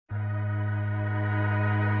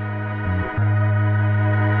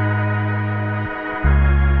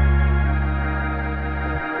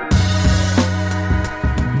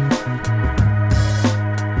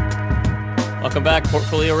Welcome back,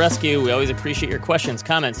 Portfolio Rescue. We always appreciate your questions,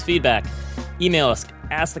 comments, feedback. Email us,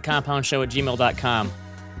 askthecompoundshow@gmail.com.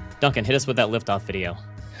 Duncan, hit us with that liftoff video.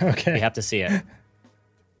 Okay. We have to see it.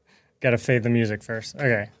 Got to fade the music first.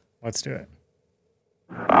 Okay, let's do it.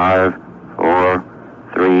 5, 4,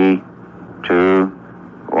 3, 2,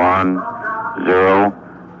 1, 0.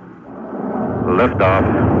 Liftoff.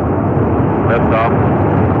 Liftoff.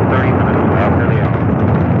 30 minutes after the hour.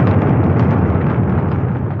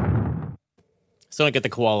 Still don't get the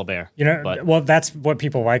koala bear. Well, that's what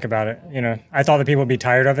people like about it. I thought that people would be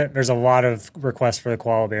tired of it. There's a lot of requests for the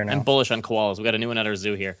koala bear now. I'm bullish on koalas. We got a new one at our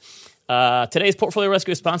zoo here. Today's Portfolio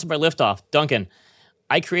Rescue is sponsored by Liftoff. Duncan,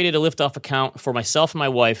 I created a Liftoff account for myself and my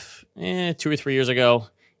wife 2 or 3 years ago.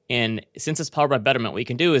 And since it's powered by Betterment, what you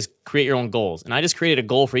can do is create your own goals. And I just created a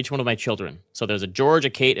goal for each one of my children. So there's a George, a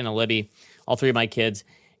Kate, and a Libby, all 3 of my kids.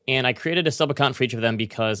 And I created a sub-account for each of them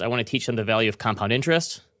because I want to teach them the value of compound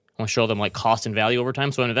interest. I want to show them like cost and value over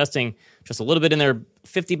time. So I'm investing just a little bit in their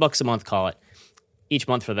 $50 a month, call it, each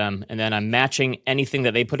month for them. And then I'm matching anything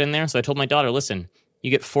that they put in there. So I told my daughter, listen,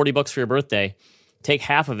 you get $40 for your birthday. Take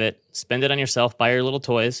half of it, spend it on yourself, buy your little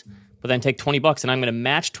toys, but then take $20 and I'm going to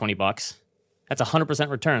match $20. That's 100%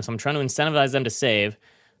 return. So I'm trying to incentivize them to save.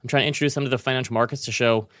 I'm trying to introduce them to the financial markets to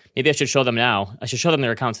show, maybe I should show them now. I should show them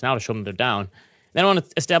their accounts now to show them they're down. Then I want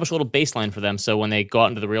to establish a little baseline for them. So when they go out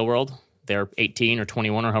into the real world, they're 18 or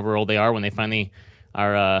 21 or however old they are when they finally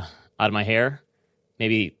are out of my hair,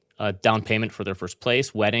 maybe a down payment for their first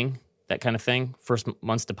place, wedding, that kind of thing, first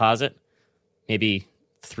month's deposit, maybe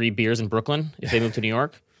 3 beers in Brooklyn if they move to New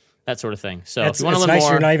York, that sort of thing. So if you want to learn nice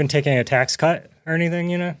more, you're not even taking a tax cut or anything,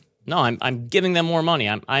 No, I'm giving them more money.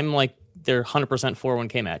 I'm like their 100%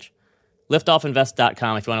 401k match.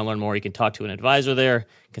 Liftoffinvest.com. If you want to learn more, you can talk to an advisor there.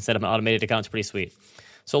 You can set up an automated account. It's pretty sweet.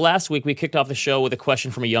 So last week, we kicked off the show with a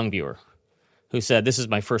question from a young viewer who said, this is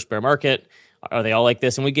my first bear market. Are they all like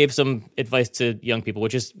this? And we gave some advice to young people,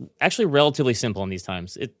 which is actually relatively simple in these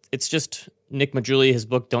times. It's just Nick Majuli, his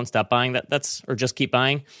book, Don't Stop Buying, or Just Keep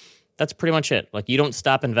Buying. That's pretty much it. Like, you don't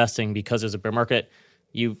stop investing because there's a bear market.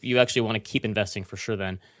 You actually want to keep investing for sure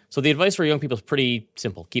then. So the advice for young people is pretty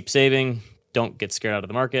simple. Keep saving. Don't get scared out of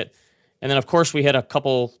the market. And then, of course, we had a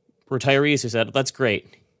couple retirees who said, that's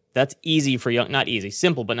great. That's easy for young, not easy,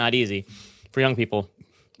 simple, but not easy for young people.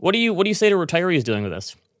 What do you say to retirees doing with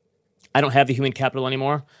this? I don't have the human capital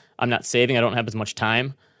anymore. I'm not saving. I don't have as much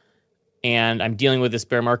time. And I'm dealing with this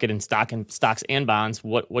bear market in stocks and bonds.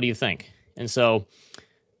 What do you think? And so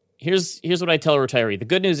here's what I tell a retiree. The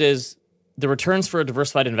good news is the returns for a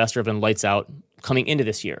diversified investor have been lights out coming into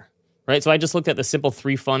this year, right? So I just looked at the simple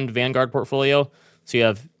 3-fund Vanguard portfolio. So you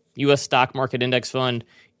have U.S. stock market index fund,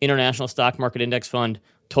 international stock market index fund,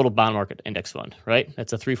 total bond market index fund, right?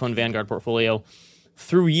 That's a 3-fund Vanguard portfolio.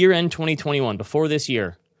 Through year-end 2021, before this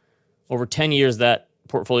year, over 10 years, that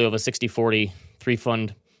portfolio of a 60-40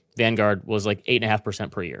 3-fund Vanguard was like 8.5%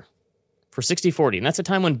 per year for 60-40. And that's a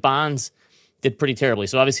time when bonds did pretty terribly.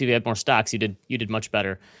 So obviously, if you had more stocks, you did much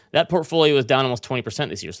better. That portfolio was down almost 20%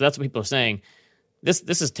 this year. So that's what people are saying.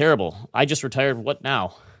 This is terrible. I just retired. What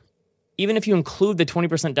now? Even if you include the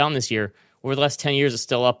 20% down this year, over the last 10 years, it's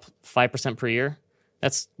still up 5% per year.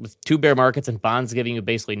 That's with 2 bear markets and bonds giving you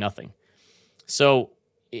basically nothing. So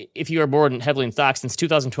if you are more heavily in stocks, since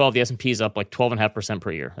 2012, the S&P is up like 12.5%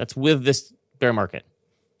 per year. That's with this bear market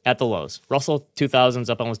at the lows. Russell 2000 is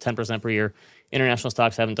up almost 10% per year. International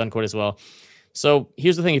stocks haven't done quite as well. So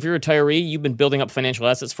here's the thing. If you're a retiree, you've been building up financial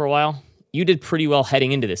assets for a while. You did pretty well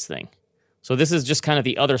heading into this thing. So this is just kind of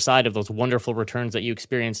the other side of those wonderful returns that you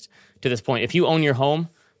experienced to this point. If you own your home,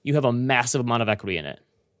 you have a massive amount of equity in it,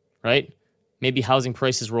 right? Maybe housing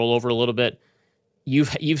prices roll over a little bit.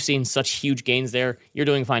 You've seen such huge gains there. You're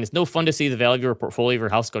doing fine. It's no fun to see the value of your portfolio of your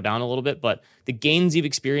house go down a little bit, but the gains you've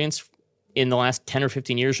experienced in the last 10 or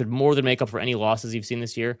 15 years should more than make up for any losses you've seen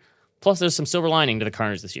this year. Plus, there's some silver lining to the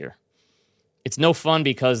carnage this year. It's no fun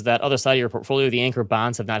because that other side of your portfolio, the anchor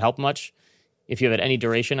bonds, have not helped much if you have had any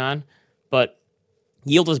duration on, but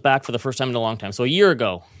yield is back for the first time in a long time. So a year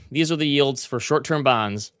ago, these are the yields for short-term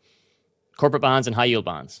bonds, corporate bonds, and high-yield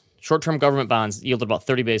bonds. Short-term government bonds yielded about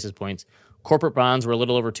 30 basis points. Corporate bonds were a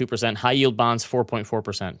little over 2%. High-yield bonds,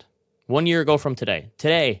 4.4%. 1 year ago from today.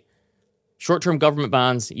 Today, short-term government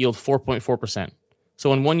bonds yield 4.4%.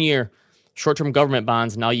 So in 1 year, short-term government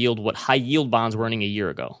bonds now yield what high-yield bonds were earning a year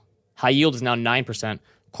ago. High yield is now 9%.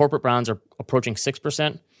 Corporate bonds are approaching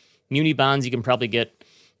 6%. Muni bonds, you can probably get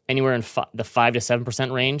anywhere in the 5 to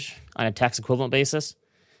 7% range on a tax equivalent basis.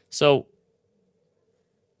 So,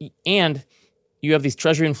 and you have these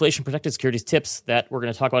Treasury inflation protected securities tips that we're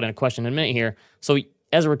going to talk about in a question in a minute here. So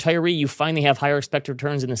as a retiree, you finally have higher expected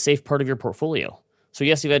returns in the safe part of your portfolio. So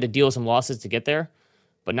yes, you've had to deal with some losses to get there.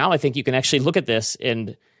 But now I think you can actually look at this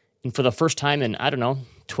and for the first time in,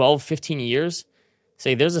 12, 15 years,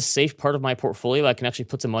 say there's a safe part of my portfolio I can actually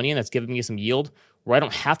put some money in that's giving me some yield where I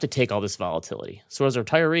don't have to take all this volatility. So as a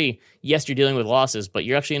retiree, yes, you're dealing with losses, but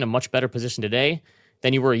you're actually in a much better position today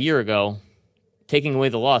than you were a year ago, taking away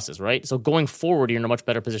the losses, right? So going forward, you're in a much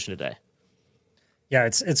better position today. Yeah,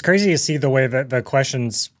 it's crazy to see the way that the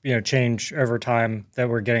questions change over time. That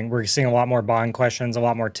we're seeing a lot more bond questions, a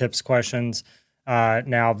lot more tips questions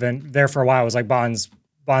now. Than there for a while, it was like bonds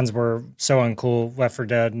were so uncool, left for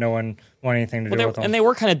dead. No one wanted anything to do with them, and they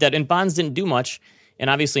were kind of dead. And bonds didn't do much. And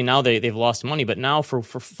obviously now they've lost money. But now for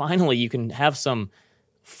finally, you can have some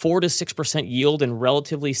 4 to 6% yield in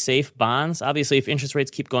relatively safe bonds. Obviously, if interest rates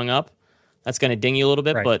keep going up, that's going to ding you a little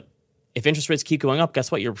bit. Right. But if interest rates keep going up,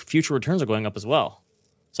 guess what? Your future returns are going up as well.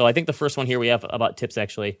 So I think the first one here we have about tips,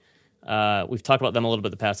 actually. We've talked about them a little bit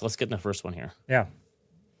in the past. Let's get in the first one here. Yeah.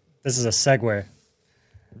 This is a segue.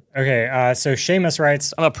 Okay, so Seamus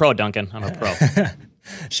writes... I'm a pro, Duncan. I'm a pro.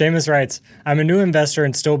 Seamus writes, I'm a new investor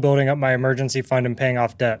and still building up my emergency fund and paying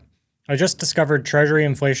off debt. I just discovered Treasury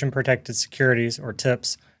inflation-protected securities, or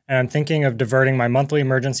TIPS, and I'm thinking of diverting my monthly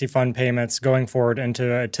emergency fund payments going forward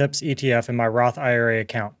into a TIPS ETF in my Roth IRA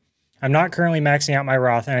account. I'm not currently maxing out my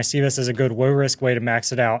Roth, and I see this as a good low-risk way to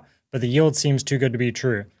max it out, but the yield seems too good to be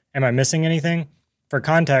true. Am I missing anything? For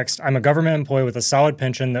context, I'm a government employee with a solid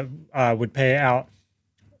pension that would pay out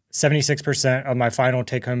 76% of my final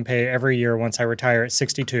take-home pay every year once I retire at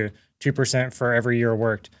 62, 2% for every year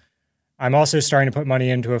worked. I'm also starting to put money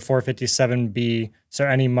into a 457B, so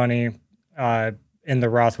any money in the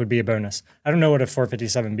Roth would be a bonus. I don't know what a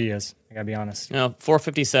 457B is, I gotta be honest. No,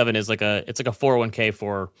 457 is like a 401k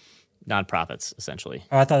for nonprofits, essentially.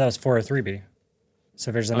 Oh, I thought that was 403B.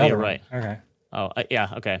 So there's another you're right. one. Okay. Oh, yeah,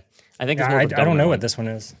 okay. I think it's Yeah, more I of a don't know government what one. this one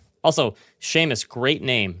is. Also, Seamus, great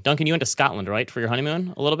name. Duncan, you went to Scotland, right, for your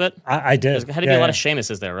honeymoon a little bit? I did. There had to be a lot of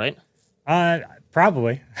Seamuses there, right?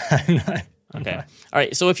 Probably. I'm not. Okay. All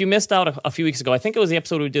right. So if you missed out a few weeks ago, I think it was the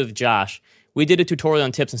episode we did with Josh. We did a tutorial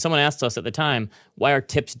on tips, and someone asked us at the time, why are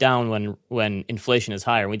tips down when inflation is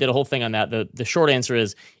higher? And we did a whole thing on that. The short answer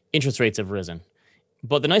is interest rates have risen.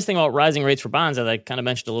 But the nice thing about rising rates for bonds, as I kind of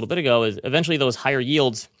mentioned a little bit ago, is eventually those higher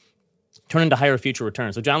yields turn into higher future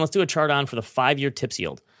returns. So John, let's do a chart on for the 5-year tips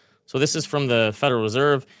yield. So this is from the Federal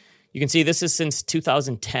Reserve. You can see this is since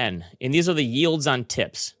 2010, and these are the yields on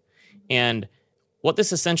tips. And what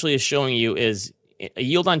this essentially is showing you is a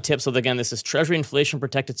yield on tips. So again, this is Treasury inflation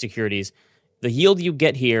protected securities. The yield you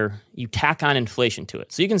get here, you tack on inflation to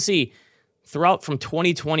it. So you can see throughout from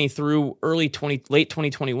 2020 through late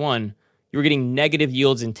 2021, you were getting negative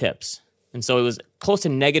yields in tips. And so it was close to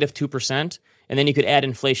negative 2%, and then you could add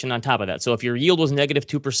inflation on top of that. So if your yield was negative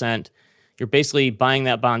 2%, you're basically buying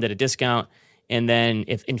that bond at a discount, and then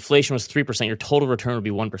if inflation was 3%, your total return would be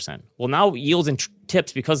 1%. Well, now yields and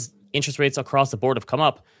tips, because interest rates across the board have come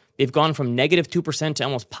up, they've gone from negative 2% to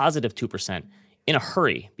almost positive 2% in a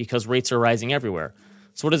hurry because rates are rising everywhere.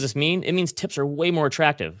 So what does this mean? It means tips are way more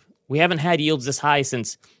attractive. We haven't had yields this high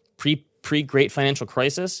since pre-great financial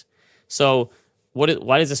crisis. So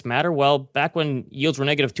why does this matter? Well, back when yields were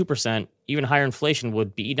negative 2%, even higher inflation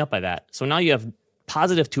would be eaten up by that. So now you have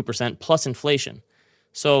positive 2% plus inflation.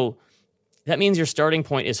 So that means your starting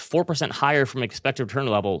point is 4% higher from expected return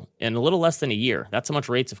level in a little less than a year. That's how much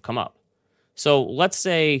rates have come up. So let's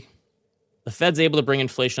say the Fed's able to bring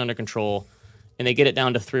inflation under control and they get it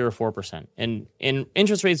down to 3 or 4%. And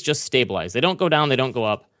interest rates just stabilize. They don't go down, they don't go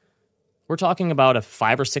up. We're talking about a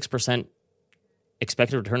 5 or 6%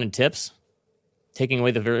 expected return in tips, taking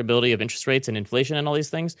away the variability of interest rates and inflation and all these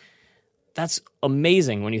things. That's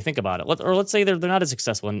amazing when you think about it. Let's say they're not as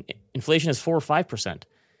successful and inflation is 4 or 5%.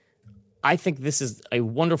 I think this is a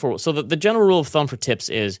wonderful. So the general rule of thumb for tips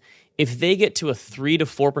is if they get to a 3 to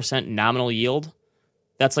 4% nominal yield,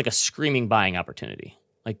 that's like a screaming buying opportunity.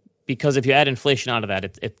 Like, because if you add inflation onto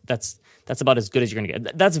that, that's about as good as you're going to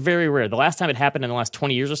get. That's very rare. The last time it happened in the last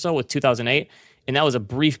 20 years or so was 2008, and that was a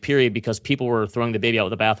brief period because people were throwing the baby out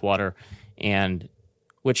with the bathwater, and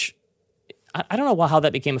which I don't know how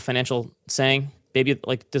that became a financial saying. Baby,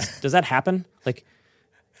 like does that happen? Like,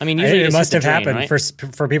 I mean, usually it must have happened, right?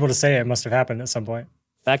 for people to say it must have happened at some point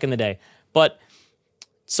back in the day. But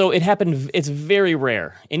so it happened. It's very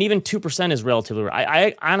rare, and even 2% is relatively rare.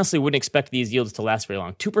 I honestly wouldn't expect these yields to last very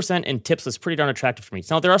long. 2% in tips is pretty darn attractive for me.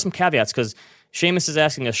 Now there are some caveats because Seamus is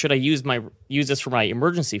asking us, should I use this for my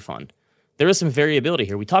emergency fund? There is some variability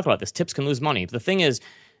here. We talked about this. Tips can lose money. But the thing is,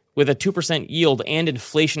 with a 2% yield and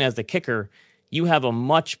inflation as the kicker, you have a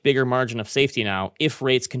much bigger margin of safety now if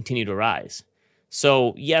rates continue to rise.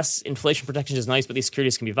 So yes, inflation protection is nice, but these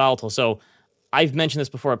securities can be volatile. So I've mentioned this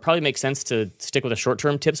before. It probably makes sense to stick with a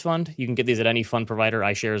short-term tips fund. You can get these at any fund provider,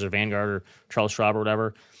 iShares or Vanguard or Charles Schwab or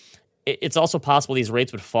whatever. It's also possible these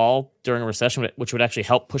rates would fall during a recession, which would actually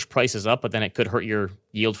help push prices up, but then it could hurt your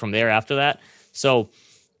yield from there after that. So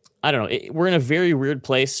I don't know. We're in a very weird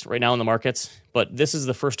place right now in the markets, but this is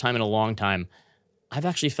the first time in a long time I've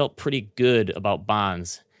actually felt pretty good about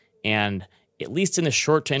bonds. And at least in the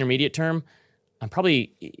short to intermediate term, I'm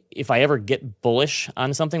probably, if I ever get bullish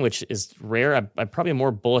on something, which is rare, I'm probably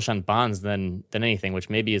more bullish on bonds than anything, which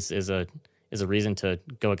maybe is a reason to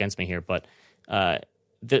go against me here. But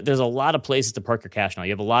there's a lot of places to park your cash now.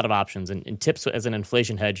 You have a lot of options, and tips as an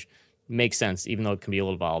inflation hedge makes sense, even though it can be a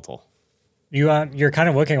little volatile. You're kind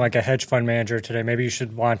of looking like a hedge fund manager today. Maybe you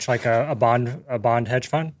should launch like a bond hedge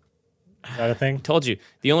fund. Is that a thing? Told you.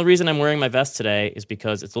 The only reason I'm wearing my vest today is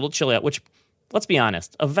because it's a little chilly out, which, let's be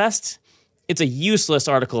honest, a vest, it's a useless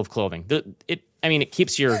article of clothing. It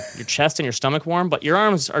keeps your chest and your stomach warm, but your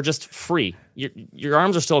arms are just free. Your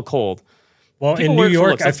arms are still cold. Well, People in New wear it for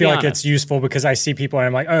York, looks, I let's be feel like honest. it's useful because I see people and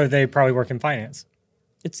I'm like, oh, they probably work in finance.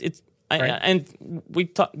 And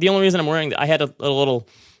the only reason I'm wearing, I had a little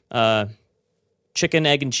chicken,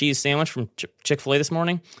 egg, and cheese sandwich from Chick-fil-A this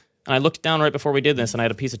morning. And I looked down right before we did this, and I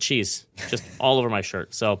had a piece of cheese just all over my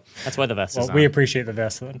shirt. So that's why the vest is on. We appreciate the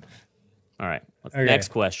vest then. All right. Okay. Next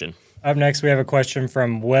question. Up next, we have a question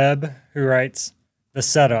from Webb, who writes, the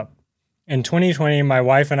setup. In 2020, my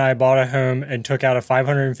wife and I bought a home and took out a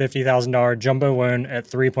 $550,000 jumbo loan at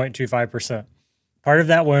 3.25%. Part of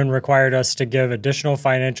that loan required us to give additional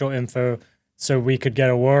financial info so we could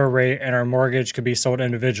get a lower rate and our mortgage could be sold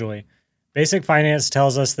individually. Basic finance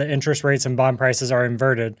tells us that interest rates and bond prices are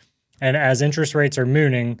inverted, and as interest rates are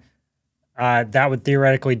mooning, that would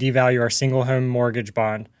theoretically devalue our single home mortgage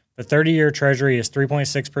bond. The 30-year treasury is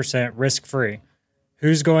 3.6% risk-free.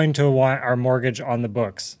 Who's going to want our mortgage on the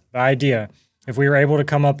books? The idea, if we were able to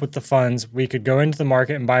come up with the funds, we could go into the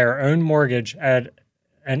market and buy our own mortgage at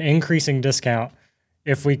an increasing discount.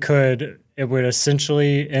 If we could, it would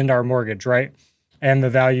essentially end our mortgage, right? And the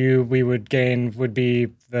value we would gain would be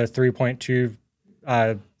the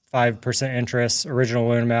 3.25% interest, original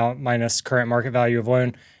loan amount minus current market value of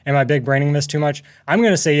loan. Am I big braining this too much? I'm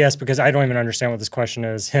going to say yes because I don't even understand what this question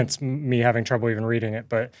is, hence me having trouble even reading it.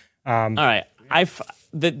 But all right.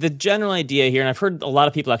 The general idea here, and I've heard a lot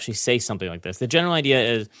of people actually say something like this. The general idea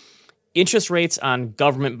is interest rates on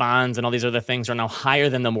government bonds and all these other things are now higher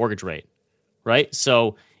than the mortgage rate, right?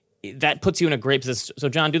 So that puts you in a great position. So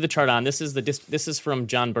John, do the chart on. This is from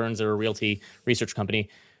John Burns, they're a realty research company.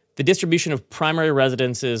 The distribution of primary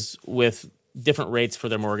residences with different rates for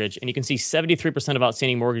their mortgage, and you can see 73% of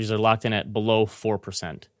outstanding mortgages are locked in at below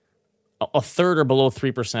 4%. A third are below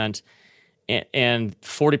 3%. And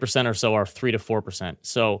 40% or so are 3 to 4%.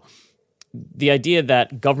 So the idea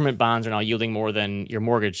that government bonds are now yielding more than your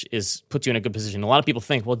mortgage puts you in a good position. A lot of people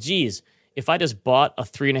think, well, geez, if I just bought a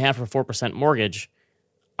 3.5 or 4% mortgage,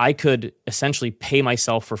 I could essentially pay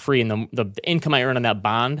myself for free, and the income I earn on that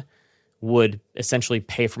bond would essentially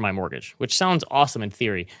pay for my mortgage, which sounds awesome in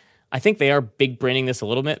theory. I think they are big braining this a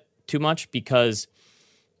little bit too much because,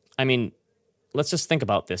 let's just think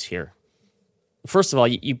about this here. First of all,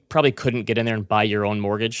 you probably couldn't get in there and buy your own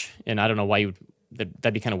mortgage, and I don't know why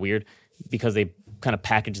that'd be kind of weird because they kind of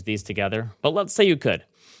package these together. But let's say you could,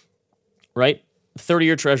 right?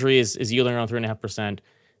 30-year treasury is yielding around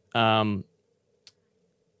 3.5%.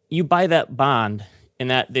 You buy that bond, and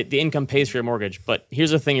that the income pays for your mortgage. But here's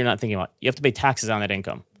the thing you're not thinking about: you have to pay taxes on that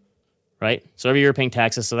income, right? So every year you're paying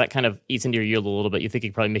taxes, so that kind of eats into your yield a little bit. You think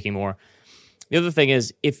you're probably making more. The other thing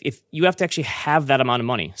is, if you have to actually have that amount of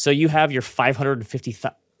money, so you have your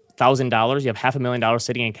 $550,000, you have $500,000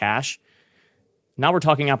 sitting in cash. Now we're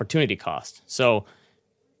talking opportunity cost. So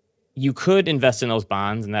you could invest in those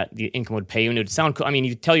bonds, and that the income would pay you. And it would sound cool.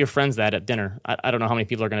 You tell your friends that at dinner. I don't know how many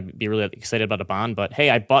people are going to be really excited about a bond, but hey,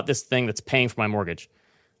 I bought this thing that's paying for my mortgage.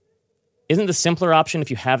 Isn't the simpler option if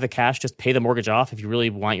you have the cash, just pay the mortgage off if you really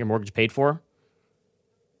want your mortgage paid for?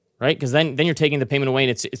 Right? Because then you're taking the payment away,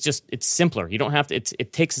 and it's simpler. You don't have to.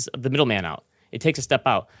 It takes the middleman out. It takes a step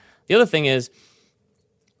out. The other thing is,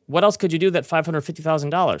 what else could you do with that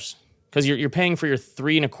 $550,000? Because you're paying for your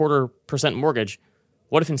 3.25% mortgage.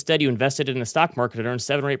 What if instead you invested it in the stock market and earned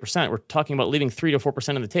 7 or 8%? We're talking about leaving 3 to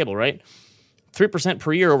 4% on the table, right? 3%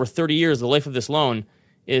 per year over 30 years. The life of this loan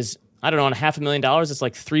is, I don't know, on $500,000. It's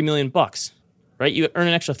like $3 million, right? You earn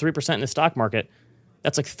an extra 3% in the stock market.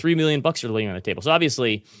 That's like $3 million you're leaving on the table. So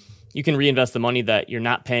obviously, you can reinvest the money that you're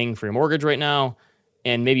not paying for your mortgage right now,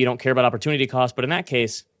 and maybe you don't care about opportunity cost. But in that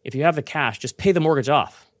case, if you have the cash, just pay the mortgage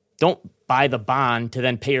off. Don't buy the bond to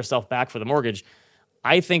then pay yourself back for the mortgage.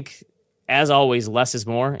 I think, as always, less is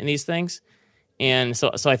more in these things. And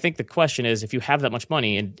so I think the question is, if you have that much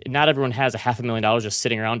money, and not everyone has $500,000 just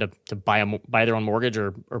sitting around to buy their own mortgage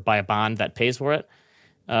or buy a bond that pays for it,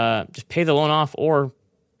 just pay the loan off or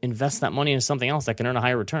invest that money into something else that can earn a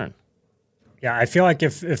higher return. Yeah, I feel like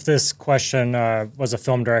if this question was a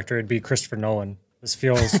film director, it'd be Christopher Nolan. This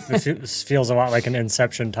feels a lot like an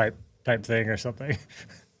Inception type thing or something.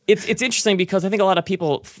 It's interesting because I think a lot of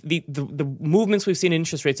people, the movements we've seen in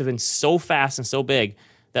interest rates have been so fast and so big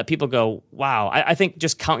that people go, wow. I think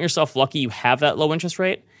just count yourself lucky you have that low interest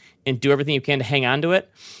rate and do everything you can to hang on to it.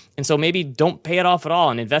 And so maybe don't pay it off at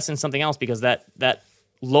all and invest in something else, because that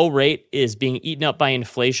low rate is being eaten up by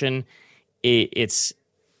inflation. It's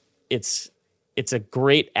a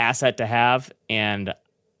great asset to have, and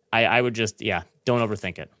I would just, don't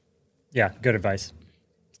overthink it. Yeah, good advice.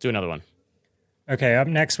 Let's do another one. Okay, up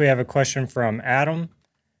next we have a question from Adam.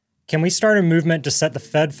 Can we start a movement to set the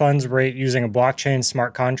Fed funds rate using a blockchain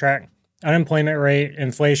smart contract? Unemployment rate,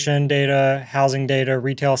 inflation data, housing data,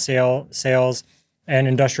 retail sales, and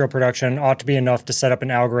industrial production ought to be enough to set up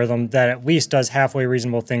an algorithm that at least does halfway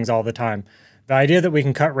reasonable things all the time. The idea that we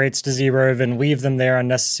can cut rates to zero, then leave them there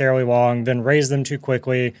unnecessarily long, then raise them too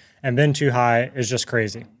quickly, and then too high is just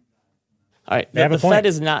crazy. All right, the Fed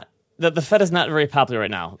is not very popular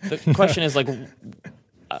right now. The question is, like,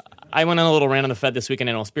 I went on a little rant on the Fed this week in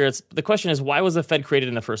Animal Spirits. The question is, why was the Fed created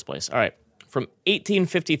in the first place? All right, from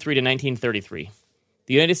 1853 to 1933,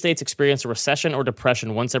 the United States experienced a recession or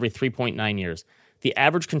depression once every 3.9 years. The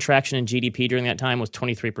average contraction in GDP during that time was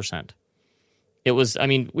 23%. It was,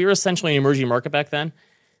 we were essentially an emerging market back then,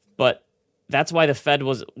 but that's why the Fed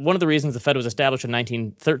was, one of the reasons the Fed was established in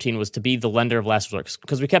 1913 was to be the lender of last resort,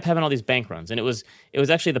 because we kept having all these bank runs. And it was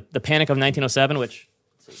actually the Panic of 1907, which,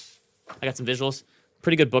 I got some visuals,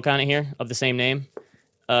 pretty good book on it here of the same name.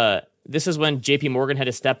 This is when JP Morgan had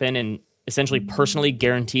to step in and essentially personally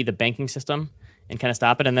guarantee the banking system and kind of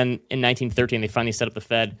stop it. And then in 1913, they finally set up the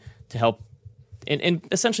Fed to help. And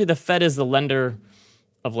essentially the Fed is the lender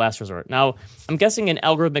of last resort. Now, I'm guessing an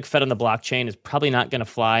algorithmic Fed on the blockchain is probably not going to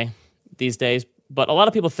fly these days, but a lot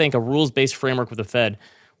of people think a rules-based framework with the Fed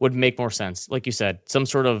would make more sense. Like you said, some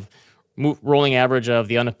sort of rolling average of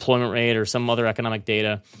the unemployment rate or some other economic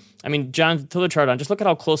data. John, throw the chart on. Just look at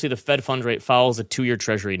how closely the Fed funds rate follows a 2-year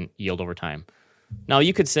Treasury yield over time. Now,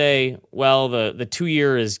 you could say, well, the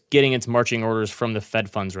 2-year is getting its marching orders from the Fed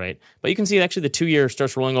funds rate. But you can see actually the 2-year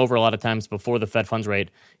starts rolling over a lot of times before the Fed funds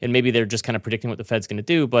rate, and maybe they're just kind of predicting what the Fed's going to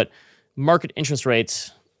do. But market interest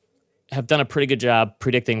rates have done a pretty good job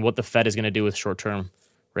predicting what the Fed is going to do with short-term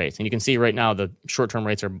rates. And you can see right now the short-term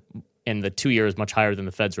rates are, in the 2-year is much higher than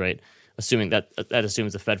the Fed's rate, assuming that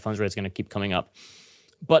assumes the Fed funds rate is going to keep coming up.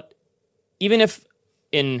 But even if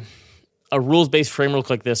in a rules-based framework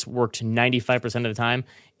like this worked 95% of the time,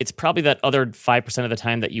 it's probably that other 5% of the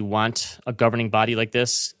time that you want a governing body like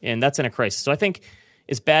this, and that's in a crisis. So I think,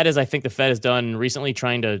 as bad as I think the Fed has done recently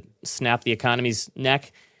trying to snap the economy's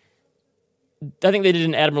neck, I think they did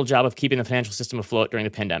an admirable job of keeping the financial system afloat during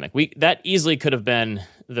the pandemic. That easily could have been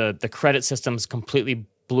the credit systems completely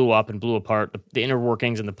blew up and blew apart. The inner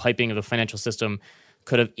workings and the piping of the financial system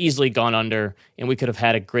could have easily gone under, and we could have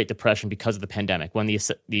had a Great Depression because of the pandemic, when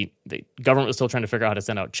the government was still trying to figure out how to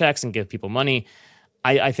send out checks and give people money.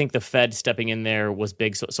 I think the Fed stepping in there was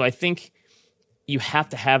big. So I think you have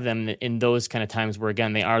to have them in those kind of times where,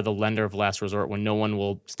 again, they are the lender of last resort when no one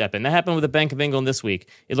will step in. That happened with the Bank of England this week.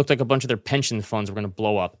 It looked like a bunch of their pension funds were going to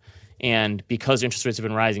blow up. And because interest rates have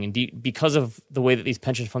been rising, and because of the way that these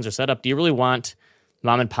pension funds are set up, do you really want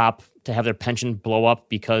mom and pop to have their pension blow up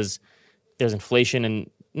because there's inflation? And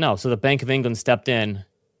no. So the Bank of England stepped in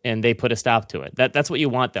and they put a stop to it. That's what you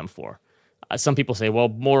want them for. Some people say, well,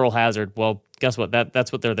 moral hazard. Well, guess what?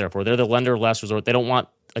 That's what they're there for. They're the lender of last resort. They don't want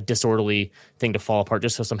a disorderly thing to fall apart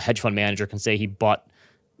just so some hedge fund manager can say he bought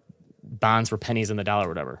bonds for pennies in the dollar or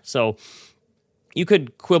whatever. So you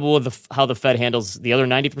could quibble with how the Fed handles the other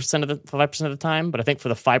 90% of the 5% of the time, but I think for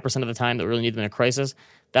the 5% of the time that we really need them in a crisis,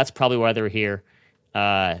 that's probably why they're here.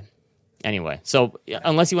 Anyway, so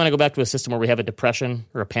unless you want to go back to a system where we have a depression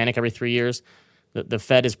or a panic every 3 years, the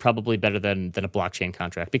Fed is probably better than a blockchain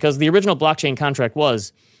contract, because the original blockchain contract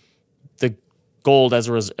was the gold as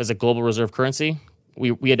a global reserve currency.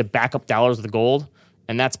 We had to back up dollars with the gold,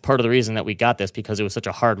 and that's part of the reason that we got this, because it was such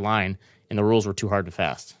a hard line and the rules were too hard and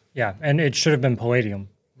fast. Yeah, and it should have been palladium,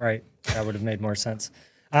 right? That would have made more sense.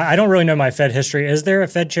 I don't really know my Fed history. Is there a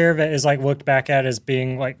Fed chair that is looked back at as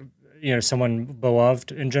being someone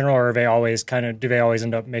beloved in general, or do they always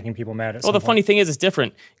end up making people mad at some point? Funny thing is, it's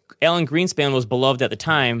different. Alan Greenspan was beloved at the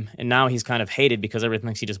time, and now he's kind of hated because everyone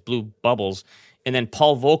thinks he just blew bubbles. And then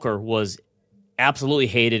Paul Volcker was absolutely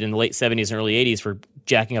hated in the late 70s and early 80s for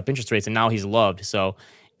jacking up interest rates, and now he's loved. So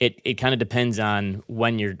it kind of depends on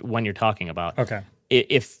when you're talking about. Okay.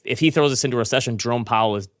 If he throws us into a recession, Jerome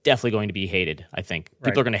Powell is definitely going to be hated. I think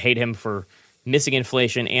people are going to hate him for missing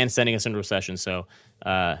inflation and sending us into recession. So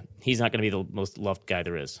he's not going to be the most loved guy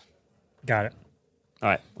there is. Got it. All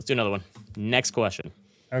right, let's do another one. Next question.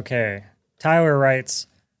 Okay. Tyler writes,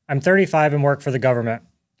 I'm 35 and work for the government.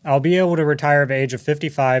 I'll be able to retire at the age of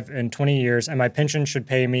 55 in 20 years, and my pension should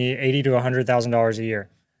pay me $80,000 to $100,000 a year.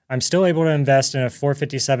 I'm still able to invest in a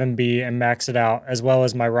 457B and max it out, as well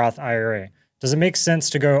as my Roth IRA. Does it make sense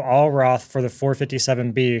to go all Roth for the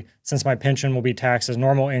 457B since my pension will be taxed as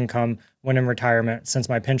normal income when in retirement, since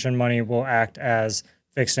my pension money will act as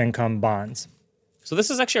fixed income bonds? So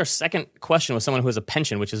this is actually our second question with someone who has a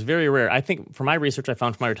pension, which is very rare. I think from my research I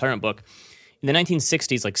found from my retirement book, in the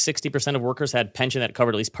 1960s, like 60% of workers had pension that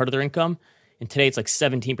covered at least part of their income. And today it's like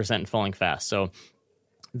 17% and falling fast. So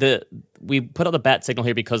we put out the bat signal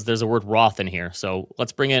here because there's a word Roth in here. So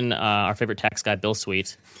let's bring in our favorite tax guy, Bill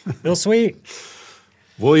Sweet. Bill Sweet.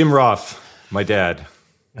 William Roth, my dad.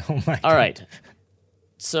 Oh my All right.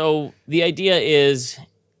 So the idea is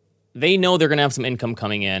they know they're going to have some income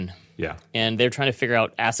coming in. Yeah. And they're trying to figure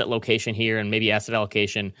out asset location here and maybe asset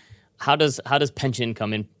allocation. How does pension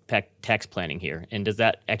income impact tax planning here? And does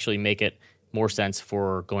that actually make it more sense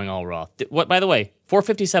for going all Roth? What, by the way,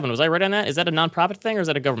 457, was I right on that? Is that a nonprofit thing or is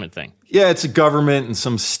that a government thing? Yeah, it's a government and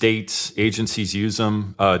some states, agencies use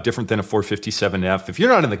them, different than a 457F. If you're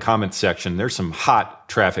not in the comments section, there's some hot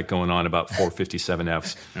traffic going on about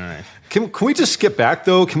 457Fs. All right. Can we just skip back,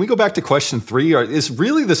 though? Can we go back to question 3? Is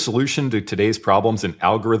really the solution to today's problems an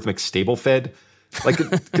algorithmic stable Fed? Like,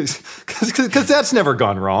 because that's never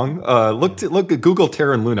gone wrong. Look at Google,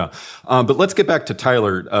 Terra, and Luna. But let's get back to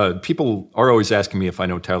Tyler. People are always asking me if I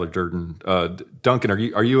know Tyler Durden. Duncan,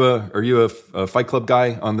 are you a Fight Club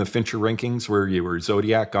guy on the Fincher rankings where you were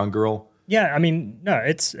Zodiac, Gone Girl? Yeah, I mean, no,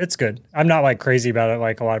 it's good. I'm not like crazy about it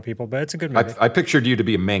like a lot of people, but it's a good movie. I pictured you to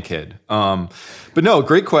be a Mankhead. But no,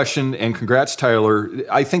 great question, and congrats, Tyler.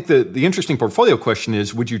 I think the interesting portfolio question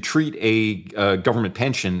is, would you treat a government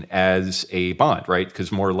pension as a bond, right?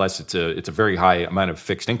 Because more or less it's a very high amount of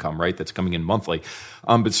fixed income, right, that's coming in monthly.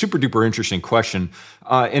 But super duper interesting question,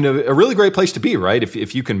 and a really great place to be, right?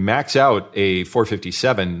 If you can max out a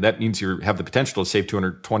 457, that means you have the potential to save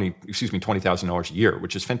 $20,000 a year,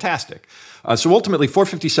 which is fantastic. So ultimately,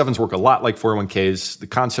 457s work a lot like 401ks. The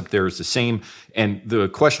concept there is the same. And the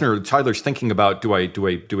questioner, Tyler's thinking about, do I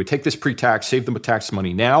take this pre-tax, save them tax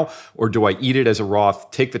money now, or do I eat it as a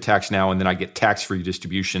Roth, take the tax now, and then I get tax-free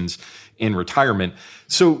distributions in retirement?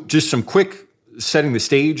 So just some quick setting the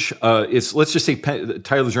stage. Let's just say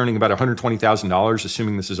Tyler's earning about $120,000,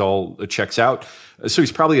 assuming this is all checks out. So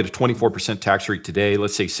he's probably at a 24% tax rate today.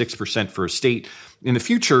 Let's say 6% for a state. In the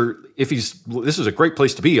future, this is a great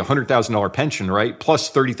place to be, $100,000 pension, right?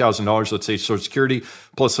 Plus $30,000, let's say Social Security,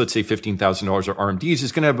 plus let's say $15,000 of RMDs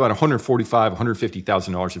is going to have about $145,000,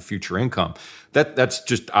 $150,000 of future income. That's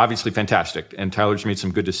just obviously fantastic. And Tyler's made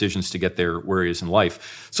some good decisions to get there where he is in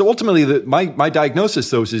life. So ultimately, my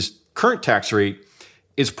diagnosis, though, is current tax rate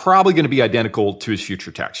is probably going to be identical to his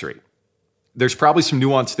future tax rate. There's probably some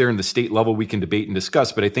nuance there in the state level we can debate and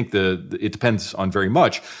discuss, but I think it depends on very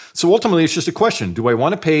much. So ultimately, it's just a question. Do I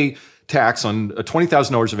want to pay tax on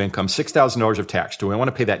 $20,000 of income, $6,000 of tax? Do I want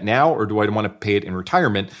to pay that now, or do I want to pay it in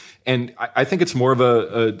retirement? And I think it's more of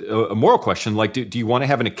a moral question. Like, do you want to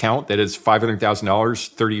have an account that is $500,000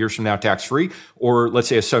 30 years from now tax-free, or let's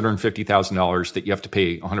say a $750,000 that you have to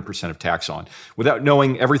pay 100% of tax on? Without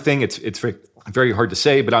knowing everything, it's very hard to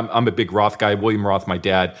say, but I'm a big Roth guy. William Roth, my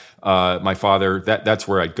dad, my father. That's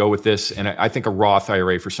where I'd go with this. And I think a Roth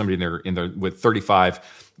IRA for somebody with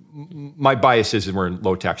 35. My bias is we're in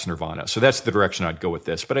low tax nirvana, so that's the direction I'd go with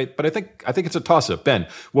this. But I think it's a toss up. Ben,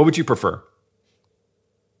 what would you prefer?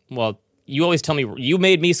 Well, you always tell me you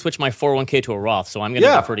made me switch my 401k to a Roth, so I'm going to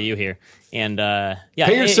defer to you here. And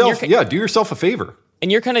pay yourself. Do yourself a favor.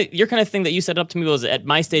 And your kind of thing that you set up to me was at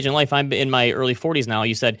my stage in life. I'm in my early 40s now.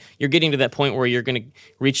 You said you're getting to that point where you're going to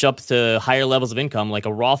reach up to higher levels of income. Like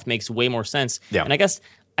a Roth makes way more sense. Yeah. And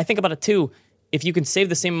I think about it too. If you can save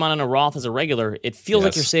the same amount on a Roth as a regular, it feels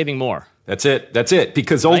like you're saving more. That's it.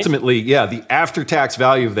 Because ultimately, the after-tax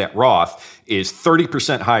value of that Roth is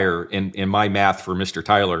 30% higher in my math for Mr.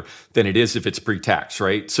 Tyler than it is if it's pre-tax,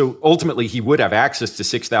 right? So ultimately, he would have access to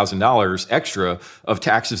 $6,000 extra of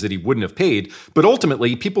taxes that he wouldn't have paid. But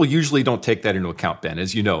ultimately, people usually don't take that into account, Ben,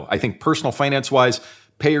 as you know. I think personal finance-wise,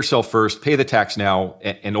 pay yourself first, pay the tax now,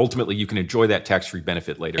 and ultimately you can enjoy that tax-free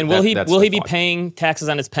benefit later. And will he be paying taxes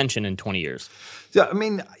on his pension in 20 years? Yeah, I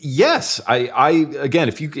mean, yes. I again,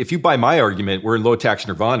 if you buy my argument, we're in low tax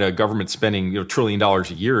nirvana, government spending $1 trillion a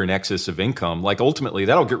year in excess of income. Like ultimately,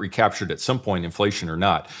 that'll get recaptured at some point, inflation or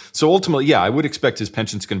not. So ultimately, yeah, I would expect his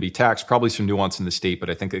pension's going to be taxed. Probably some nuance in the state, but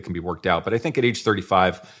I think it can be worked out. But I think at age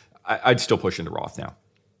 35, I'd still push into Roth now.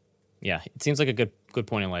 Yeah, it seems like a good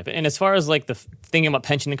point in life. And as far as like the thinking about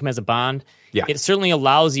pension income as a bond, yeah, it certainly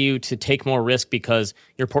allows you to take more risk because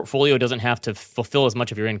your portfolio doesn't have to fulfill as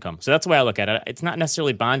much of your income. So that's the way I look at it. It's not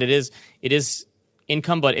necessarily bond. It is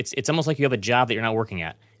income, but it's almost like you have a job that you're not working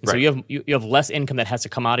at. And right. So you have less income that has to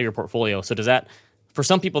come out of your portfolio. So does that, for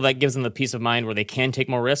some people, that gives them the peace of mind where they can take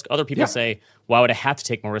more risk. Other people say, why would I have to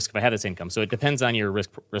take more risk if I have this income? So it depends on your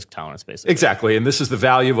risk tolerance, basically. Exactly. And this is the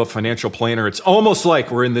value of a financial planner. It's almost like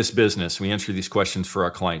we're in this business. We answer these questions for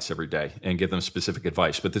our clients every day and give them specific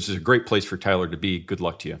advice. But this is a great place for Tyler to be. Good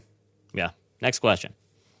luck to you. Yeah. Next question.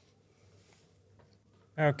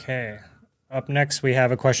 Okay. Up next, we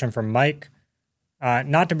have a question from Mike.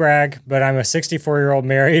 Not to brag, but I'm a 64-year-old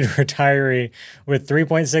married retiree with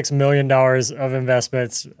 $3.6 million of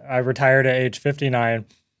investments. I retired at age 59,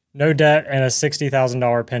 no debt, and a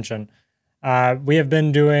 $60,000 pension. We have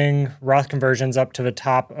been doing Roth conversions up to the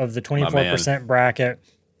top of the 24% bracket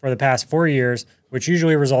for the past 4 years, which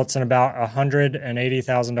usually results in about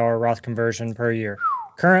 $180,000 Roth conversion per year.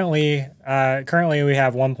 Currently, we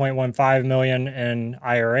have $1.15 million in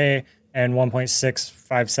IRA and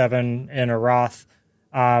 $1.657 in a Roth.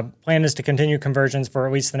 Plan is to continue conversions for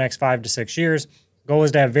at least the next 5 to 6 years. Goal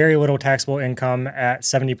is to have very little taxable income at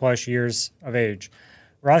 70 plus years of age.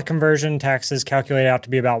 Roth conversion taxes calculate out to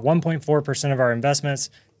be about 1.4% of our investments.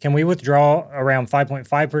 Can we withdraw around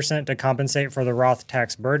 5.5% to compensate for the Roth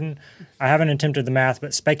tax burden? I haven't attempted the math,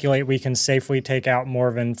 but speculate we can safely take out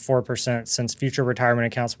more than 4% since future retirement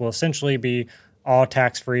accounts will essentially be all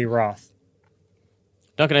tax-free Roth.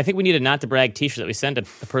 Duncan, I think we need a not to brag T-shirt that we send to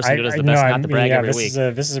the person who does the best not to brag every week.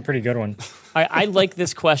 This is a pretty good one. I like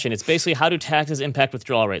this question. It's basically how do taxes impact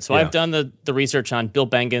withdrawal rates? So I've done the research on Bill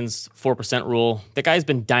Bengen's 4% rule. The guy's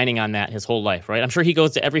been dining on that his whole life, right? I'm sure he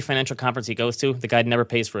goes to every financial conference he goes to. The guy never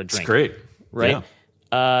pays for a drink. It's great, right?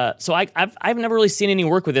 Yeah. So I've never really seen any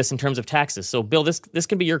work with this in terms of taxes. So Bill, this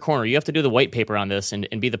can be your corner. You have to do the white paper on this and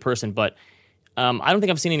be the person. But I don't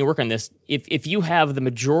think I've seen any work on this. If you have the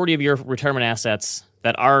majority of your retirement assets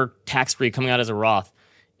that are tax-free coming out as a Roth,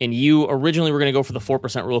 and you originally were going to go for the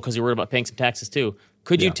 4% rule because you were worried about paying some taxes too,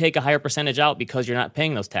 could you take a higher percentage out because you're not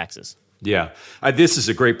paying those taxes? Yeah. This is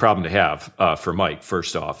a great problem to have for Mike,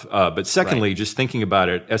 first off. But secondly, just thinking about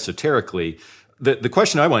it esoterically, the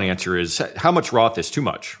question I want to answer is how much Roth is too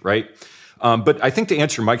much, right? But I think to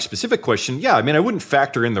answer Mike's specific question, I wouldn't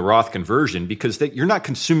factor in the Roth conversion because you're not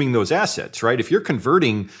consuming those assets, right? If you're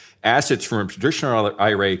converting assets from a traditional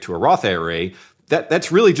IRA to a Roth IRA,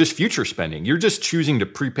 that's really just future spending. You're just choosing to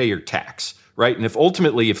prepay your tax, right? And if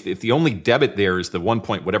ultimately, if the only debit there is the 1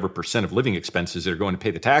 point whatever percent of living expenses that are going to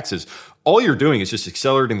pay the taxes, all you're doing is just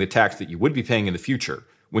accelerating the tax that you would be paying in the future.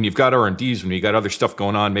 When you've got R&Ds, when you've got other stuff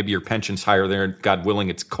going on, maybe your pension's higher there, God willing,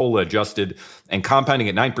 it's COLA adjusted, and compounding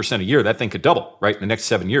at 9% a year, that thing could double, right, in the next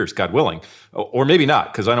 7 years, God willing. Or maybe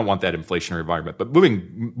not, because I don't want that inflationary environment. But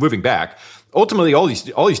moving back, ultimately, all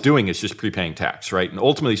he's doing is just prepaying tax, right? And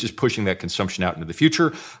ultimately, he's just pushing that consumption out into the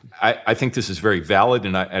future. I think this is very valid,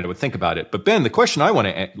 and I would think about it. But Ben, the question I want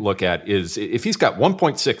to look at is if he's got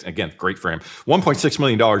 1.6, again, great for him, $1.6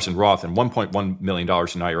 million in Roth and $1.1 million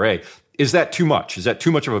in IRA, is that too much? Is that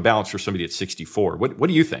too much of a balance for somebody at 64? What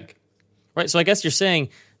do you think? Right. So I guess you're saying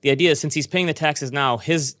the idea is since he's paying the taxes now,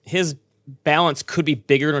 his balance could be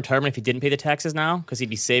bigger in retirement if he didn't pay the taxes now because he'd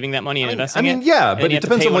be saving that money and investing it. Yeah, but it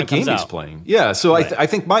depends on what game he's playing. Yeah, so right. I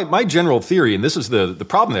think my general theory, and this is the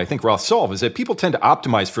problem that I think Roth solve, is that people tend to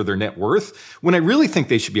optimize for their net worth when I really think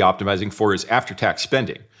they should be optimizing for is after-tax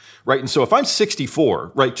spending, right? And so if I'm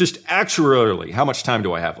 64, right, just actuarially, how much time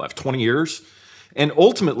do I have left? 20 years? And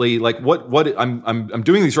ultimately, like what I'm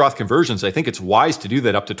doing these Roth conversions. I think it's wise to do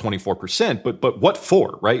that up to 24%. But what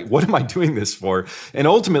for, right? What am I doing this for? And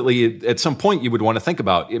ultimately, at some point, you would want to think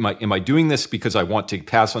about: Am I doing this because I want to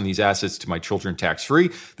pass on these assets to my children tax free?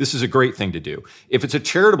 This is a great thing to do. If it's a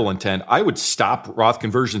charitable intent, I would stop Roth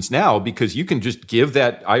conversions now because you can just give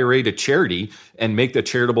that IRA to charity and make the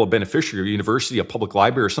charitable a beneficiary, a university, a public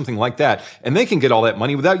library, or something like that, and they can get all that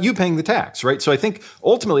money without you paying the tax, right? So I think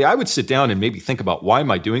ultimately, I would sit down and maybe think think about why am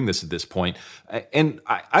I doing this at this point? And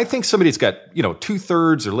I think somebody's got,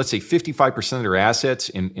 2/3 or let's say 55% of their assets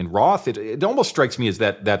in Roth. It almost strikes me as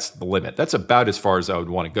that's the limit. That's about as far as I would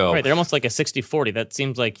want to go. Right, they're almost like a 60-40. That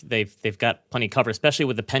seems like they've got plenty covered, especially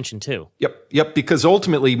with the pension too. Yep. Because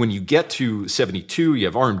ultimately, when you get to 72, you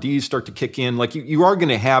have RMDs start to kick in. Like you are going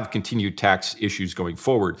to have continued tax issues going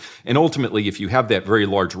forward. And ultimately, if you have that very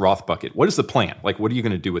large Roth bucket, what is the plan? Like, what are you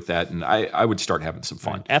going to do with that? And I would start having some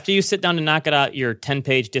fun. Right. After you sit down to knock it out, your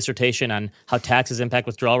 10-page dissertation on how taxes impact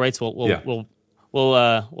withdrawal rates, we'll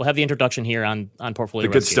have the introduction here on portfolio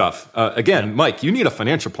the good rescue. stuff. Again, Mike, you need a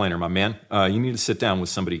financial planner, my man. You need to sit down with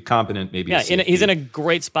somebody competent, maybe. Yeah, he's in a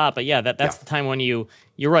great spot. But that's the time when you're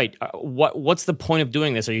right. What's the point of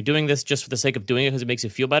doing this? Are you doing this just for the sake of doing it because it makes you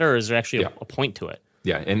feel better, or is there actually a point to it?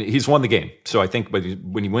 Yeah, and he's won the game. So I think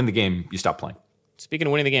when you win the game, you stop playing. Speaking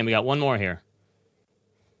of winning the game, we got one more here.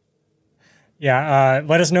 Yeah,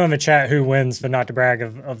 let us know in the chat who wins the not to brag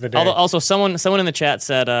of the day. Also, someone in the chat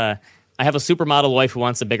said, I have a supermodel wife who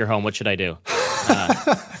wants a bigger home. What should I do? It's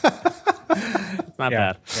not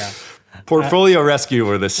bad. Yeah. Portfolio rescue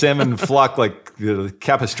where the salmon flock like the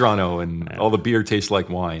Capistrano and all the beer tastes like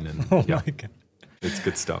wine. And my God. It's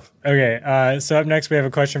good stuff. Okay, so up next we have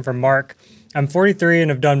a question from Mark. I'm 43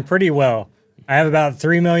 and have done pretty well. I have about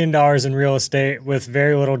 $3 million in real estate with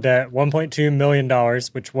very little debt, $1.2 million,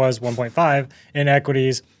 which was 1.5 in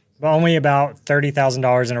equities, but only about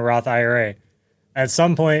 $30,000 in a Roth IRA. At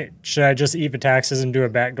some point, should I just eat the taxes and do a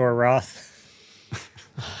backdoor Roth?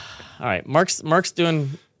 All right, Mark's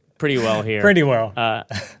doing pretty well here. Pretty well.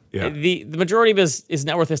 The majority of his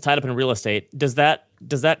net worth is tied up in real estate. Does that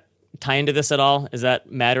tie into this at all? Does that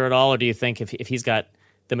matter at all, or do you think if he's got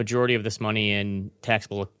the majority of this money in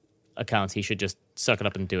taxable accounts, he should just suck it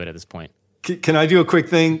up and do it at this point? Can I do a quick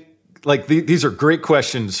thing? Like these are great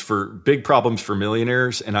questions for big problems for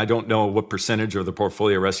millionaires, and I don't know what percentage of the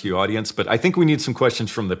portfolio rescue audience, but I think we need some questions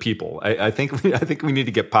from the people. I think we need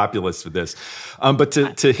to get populist with this. But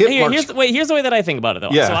to hit here's the way that I think about it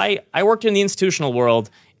though. Yeah. So I worked in the institutional world,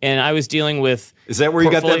 and I was dealing with. Is that where you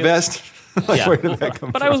got that vest? Yeah. Where did that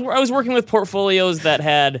come but from? I was working with portfolios that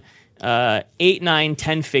had 8, 9,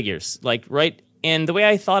 10 figures, like right. And the way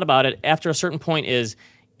I thought about it after a certain point is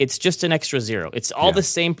it's just an extra zero. It's all the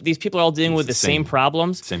same. These people are all dealing with the same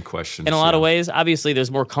problems. Same questions. In a lot of ways. Obviously, there's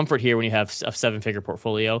more comfort here when you have a 7-figure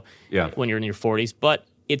portfolio when you're in your 40s. But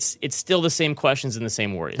it's still the same questions and the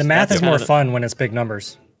same worries. The math is more fun when it's big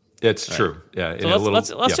numbers. It's true. Yeah.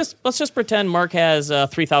 So let's just pretend Mark has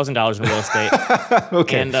 $3,000 in real estate.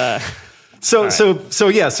 Okay. And So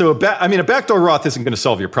a backdoor Roth isn't going to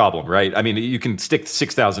solve your problem, right? I mean, you can stick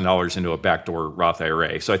 $6,000 into a backdoor Roth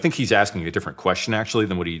IRA. So I think he's asking a different question actually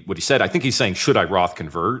than what he said. I think he's saying, should I Roth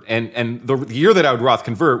convert? And the year that I would Roth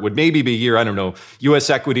convert would maybe be a year, I don't know, U.S.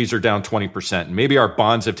 equities are down 20%, and maybe our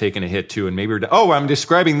bonds have taken a hit too, and maybe I'm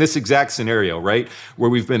describing this exact scenario, right, where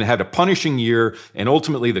we've had a punishing year, and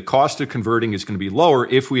ultimately the cost of converting is going to be lower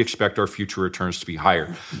if we expect our future returns to be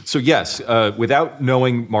higher. So yes, without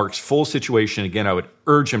knowing Mark's full situation. Again, I would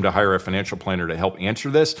urge him to hire a financial planner to help answer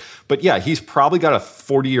this. But yeah, he's probably got a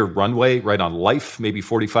 40-year runway right on life, maybe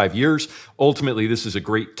 45 years. Ultimately, this is a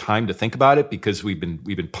great time to think about it because we've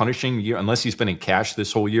been punishing unless he's been in cash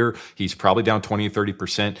this whole year. He's probably down 20 or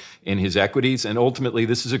 30% in his equities. And ultimately,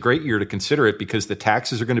 this is a great year to consider it because the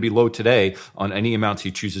taxes are going to be low today on any amounts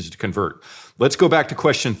he chooses to convert. Let's go back to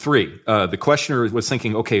question 3. The questioner was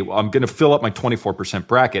thinking, okay, well, I'm going to fill up my 24%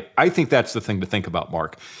 bracket. I think that's the thing to think about,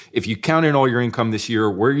 Mark. If you count in all your income this year,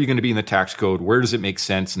 where are you going to be in the tax code? Where does it make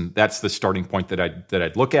sense? And that's the starting point that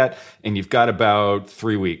I'd look at. And you've got about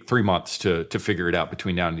 3 months to figure it out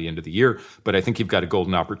between now and the end of the year. But I think you've got a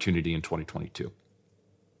golden opportunity in 2022.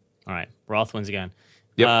 All right, Roth wins again.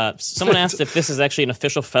 Yep. Someone asked if this is actually an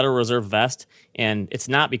official Federal Reserve vest, and it's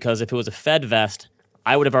not because if it was a Fed vest,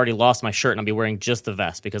 I would have already lost my shirt and I'd be wearing just the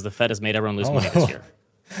vest because the Fed has made everyone lose money this year.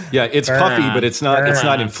 Yeah, it's puffy, but it's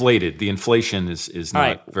not inflated. The inflation is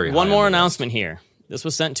not very high. One more announcement here. This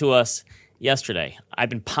was sent to us yesterday. I've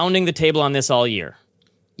been pounding the table on this all year.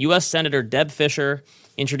 U.S. Senator Deb Fischer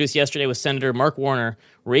introduced yesterday with Senator Mark Warner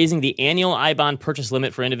raising the annual I-bond purchase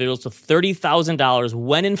limit for individuals to $30,000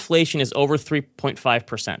 when inflation is over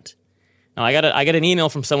 3.5%. Now, I got an email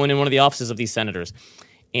from someone in one of the offices of these senators,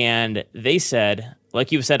 and they said,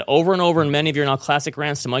 like you've said over and over in many of your now classic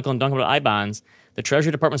rants to Michael and Duncan about I-bonds, the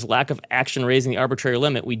Treasury Department's lack of action raising the arbitrary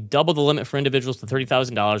limit, we doubled the limit for individuals to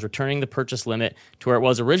 $30,000, returning the purchase limit to where it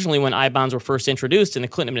was originally when I-bonds were first introduced in the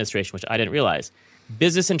Clinton administration, which I didn't realize.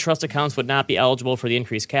 Business and trust accounts would not be eligible for the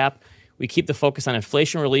increased cap. We keep the focus on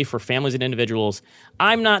inflation relief for families and individuals.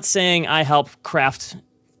 I'm not saying I help craft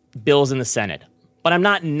bills in the Senate. but I'm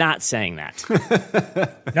not saying that.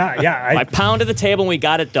 I pounded the table and we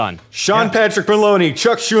got it done. Sean Patrick Maloney,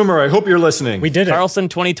 Chuck Schumer, I hope you're listening. We did it. Carlson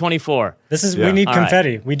 2024. We need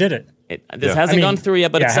confetti. Right. We did it. This hasn't gone through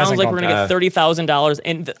yet, but it sounds like we're going to get $30,000.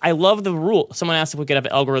 And I love the rule. Someone asked if we could have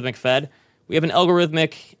an algorithmic Fed. We have an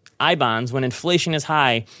algorithmic I-bonds. When inflation is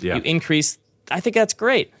high, you increase. I think that's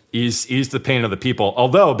great. Ease the pain of the people.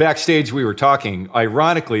 Although backstage we were talking,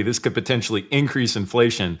 ironically, this could potentially increase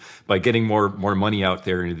inflation by getting more money out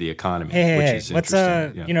there into the economy, which is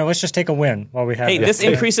interesting. Let's just take a win while we have it.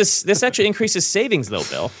 This actually increases savings though,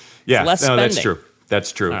 Bill. Yeah, less spending. That's true.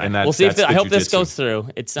 That's true. Right. And we'll see I hope this goes through.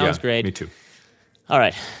 It sounds great. Me too. All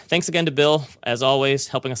right. Thanks again to Bill, as always,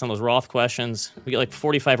 helping us on those Roth questions. We get like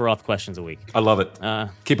 45 Roth questions a week. I love it.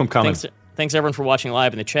 Keep them coming. Thanks everyone for watching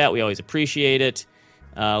live in the chat. We always appreciate it.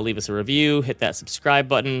 Leave us a review. Hit that subscribe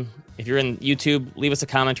button. If you're in YouTube, leave us a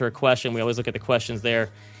comment or a question. We always look at the questions there.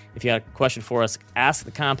 If you got a question for us,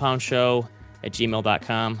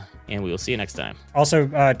 askthecompoundshow@gmail.com, and we will see you next time. Also,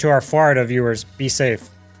 to our Florida viewers, be safe.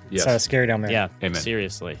 Yes. It's scary down there. Yeah, Amen.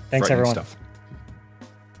 Seriously. Thanks, everyone. Stuff.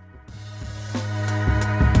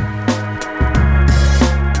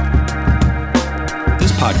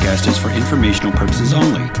 This podcast is for informational purposes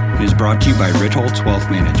only. It is brought to you by Ritholtz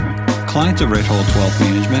Wealth Management. Clients of Ritholtz Wealth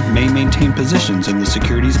Management may maintain positions in the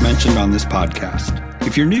securities mentioned on this podcast.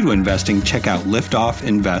 If you're new to investing, check out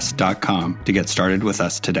liftoffinvest.com to get started with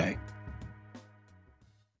us today.